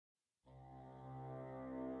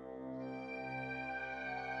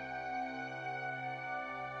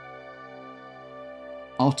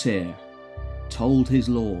Ohthere told his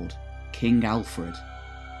lord, King Alfred,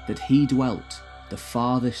 that he dwelt the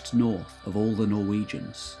farthest north of all the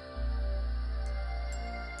Norwegians.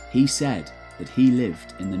 He said that he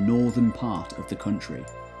lived in the northern part of the country,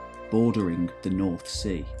 bordering the North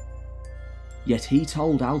Sea. Yet he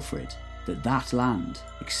told Alfred that that land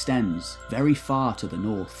extends very far to the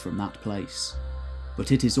north from that place,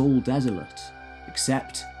 but it is all desolate,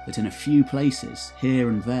 except that in a few places here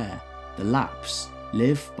and there the Lapps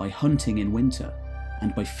live by hunting in winter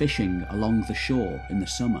and by fishing along the shore in the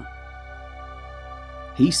summer.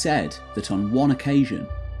 He said that on one occasion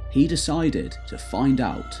he decided to find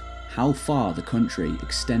out how far the country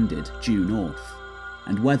extended due north,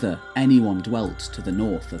 and whether anyone dwelt to the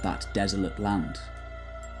north of that desolate land.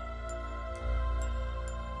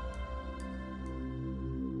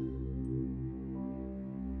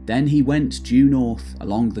 Then he went due north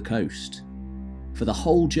along the coast. For the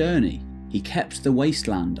whole journey he kept the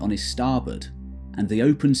wasteland on his starboard and the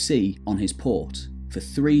open sea on his port for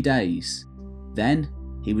 3 days. Then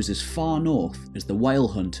he was as far north as the whale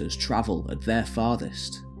hunters travel at their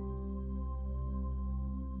farthest.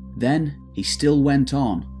 Then he still went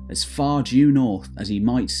on as far due north as he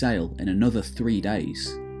might sail in another 3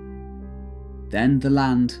 days. Then the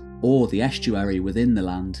land, or the estuary within the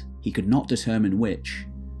land, he could not determine which,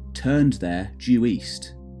 turned there due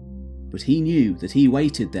east, but he knew that he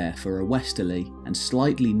waited there for a westerly and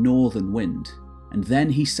slightly northern wind, and then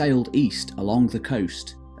he sailed east along the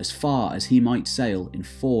coast as far as he might sail in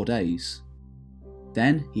 4 days.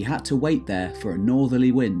 Then he had to wait there for a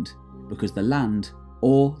northerly wind, because the land,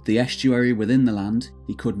 or the estuary within the land,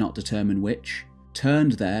 he could not determine which,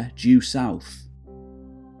 turned there due south.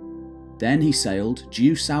 Then he sailed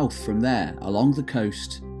due south from there along the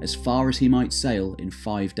coast as far as he might sail in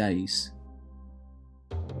 5 days.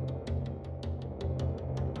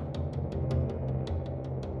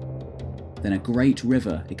 Then a great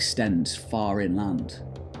river extends far inland.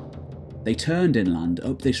 They turned inland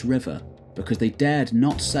up this river because they dared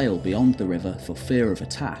not sail beyond the river for fear of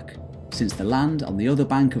attack, since the land on the other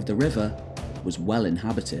bank of the river was well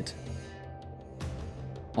inhabited.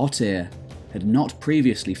 Ohthere had not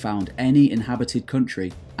previously found any inhabited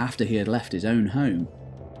country after he had left his own home,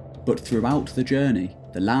 but throughout the journey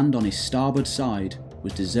the land on his starboard side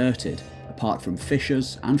was deserted apart from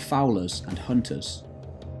fishers and fowlers and hunters,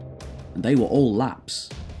 and they were all Lapps,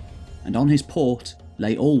 and on his port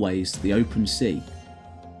lay always the open sea.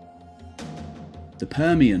 The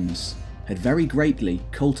Permians had very greatly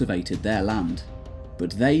cultivated their land,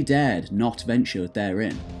 but they dared not venture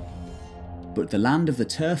therein. But the land of the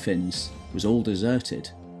Turfins was all deserted,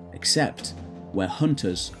 except where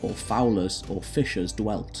hunters or fowlers or fishers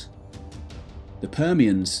dwelt. The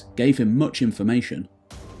Permians gave him much information,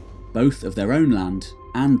 both of their own land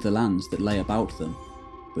and the lands that lay about them,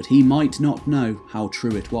 but he might not know how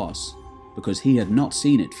true it was, because he had not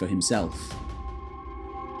seen it for himself.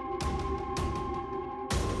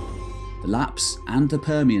 The Lapps and the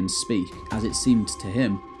Permians speak, as it seemed to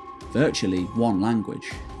him, virtually one language.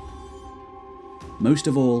 Most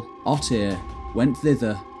of all, Ohthere went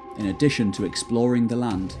thither in addition to exploring the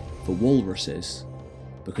land for walruses,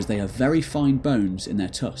 because they have very fine bones in their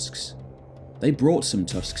tusks. They brought some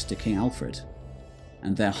tusks to King Alfred,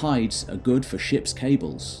 and their hides are good for ships'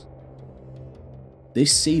 cables.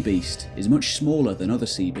 This sea beast is much smaller than other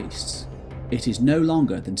sea beasts. It is no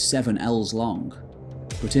longer than 7 ells long,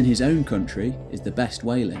 but in his own country is the best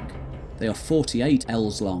whaling. They are 48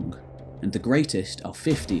 ells long, and the greatest are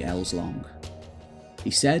 50 ells long. He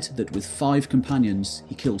said that with 5 companions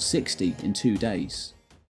he killed 60 in 2 days.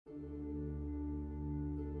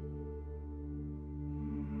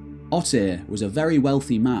 Ohthere was a very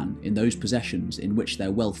wealthy man in those possessions in which their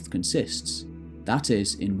wealth consists, that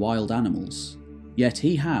is, in wild animals. Yet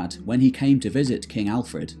he had, when he came to visit King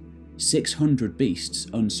Alfred, 600 beasts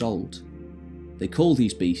unsold. They call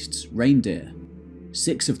these beasts reindeer.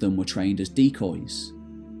 6 of them were trained as decoys.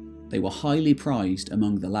 They were highly prized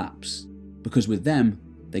among the Lapps, because with them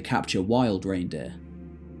they capture wild reindeer.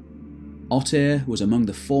 Ohthere was among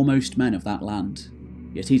the foremost men of that land,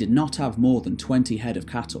 yet he did not have more than 20 head of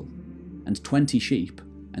cattle, and 20 sheep,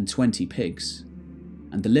 and 20 pigs,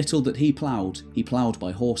 and the little that he ploughed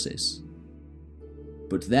by horses.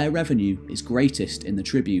 But their revenue is greatest in the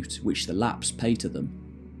tribute which the Lapps pay to them.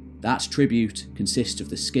 That tribute consists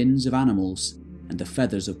of the skins of animals and the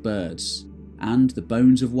feathers of birds, and the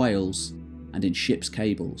bones of whales, and in ships'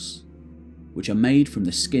 cables, which are made from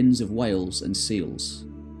the skins of whales and seals.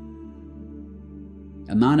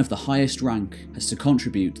 A man of the highest rank has to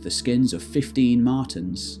contribute the skins of 15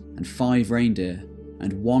 martens, and 5 reindeer,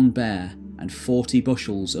 and 1 bear, and 40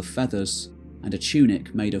 bushels of feathers, and a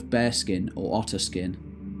tunic made of bearskin or otter skin,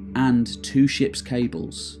 and 2 ships'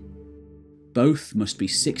 cables. Both must be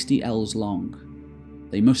 60 ells long.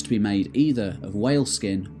 They must be made either of whale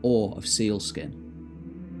skin or of seal skin.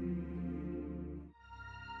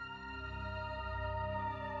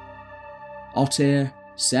 Ohthere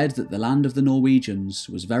said that the land of the Norwegians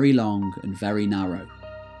was very long and very narrow.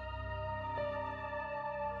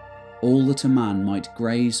 All that a man might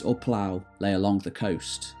graze or plough lay along the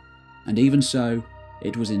coast, and even so,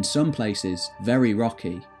 it was in some places very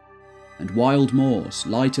rocky, and wild moors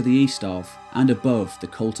lie to the east of and above the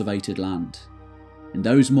cultivated land. In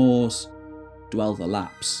those moors dwell the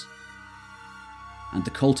Lapps, and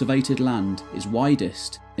the cultivated land is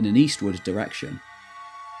widest in an eastward direction.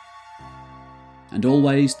 And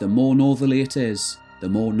always the more northerly it is, the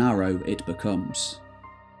more narrow it becomes.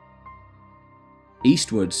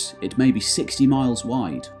 Eastwards it may be 60 miles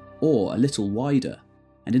wide, or a little wider,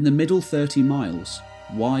 and in the middle 30 miles,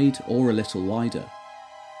 wide or a little wider.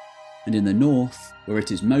 And in the north, where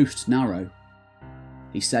it is most narrow,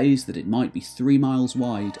 he says that it might be 3 miles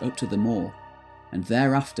wide up to the moor, and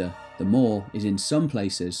thereafter the moor is in some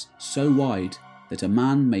places so wide that a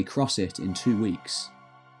man may cross it in 2 weeks,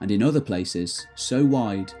 and in other places so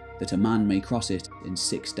wide that a man may cross it in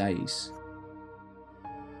 6 days.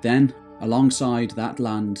 Then, alongside that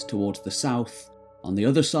land towards the south, on the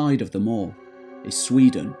other side of the moor, is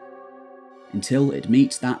Sweden, until it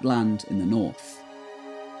meets that land in the north.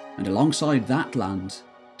 And alongside that land,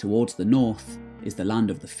 towards the north, is the land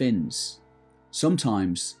of the Finns.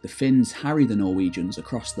 Sometimes the Finns harry the Norwegians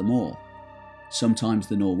across the moor. Sometimes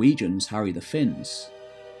the Norwegians harry the Finns.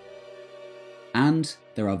 And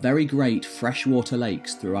there are very great freshwater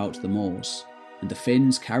lakes throughout the moors, and the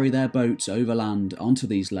Finns carry their boats overland onto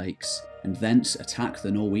these lakes and thence attack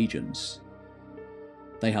the Norwegians.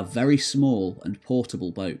 They have very small and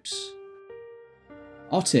portable boats.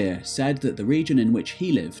 Ohthere said that the region in which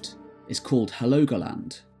he lived is called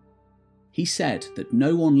Hålogaland. He said that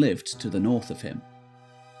no one lived to the north of him.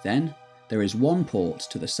 Then there is one port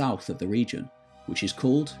to the south of the region, which is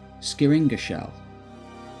called Skirringashell.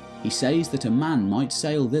 He says that a man might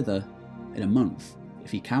sail thither in a month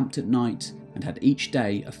if he camped at night and had each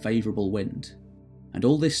day a favourable wind, and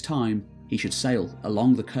all this time he should sail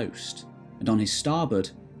along the coast, and on his starboard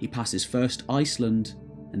he passes first Iceland,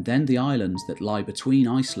 and then the islands that lie between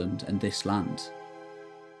Iceland and this land.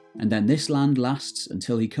 And then this land lasts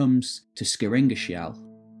until he comes to Skirringashell,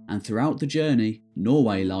 and throughout the journey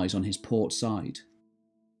Norway lies on his port side.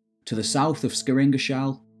 To the south of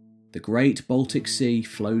Skirringashell, the great Baltic Sea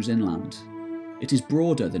flows inland. It is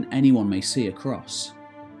broader than anyone may see across,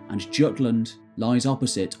 and Jutland lies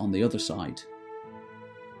opposite on the other side.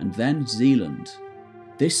 And then Zealand.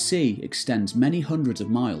 This sea extends many hundreds of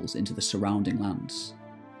miles into the surrounding lands.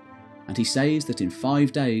 And he says that in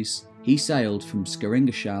 5 days he sailed from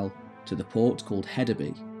Skirringashell to the port called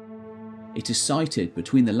Hedeby. It is sited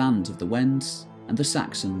between the lands of the Wends and the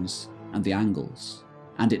Saxons and the Angles,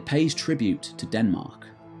 and it pays tribute to Denmark.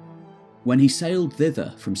 When he sailed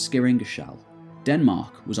thither from Skirringashell,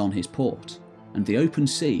 Denmark was on his port, and the open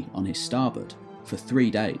sea on his starboard, for 3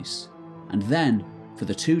 days, and then, for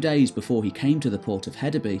the 2 days before he came to the port of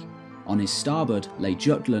Hedeby, on his starboard lay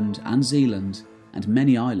Jutland and Zealand, and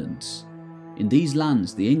many islands. In these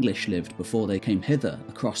lands the English lived before they came hither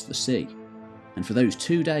across the sea, and for those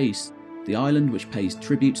 2 days the island which pays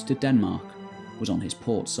tribute to Denmark was on his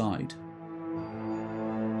port side.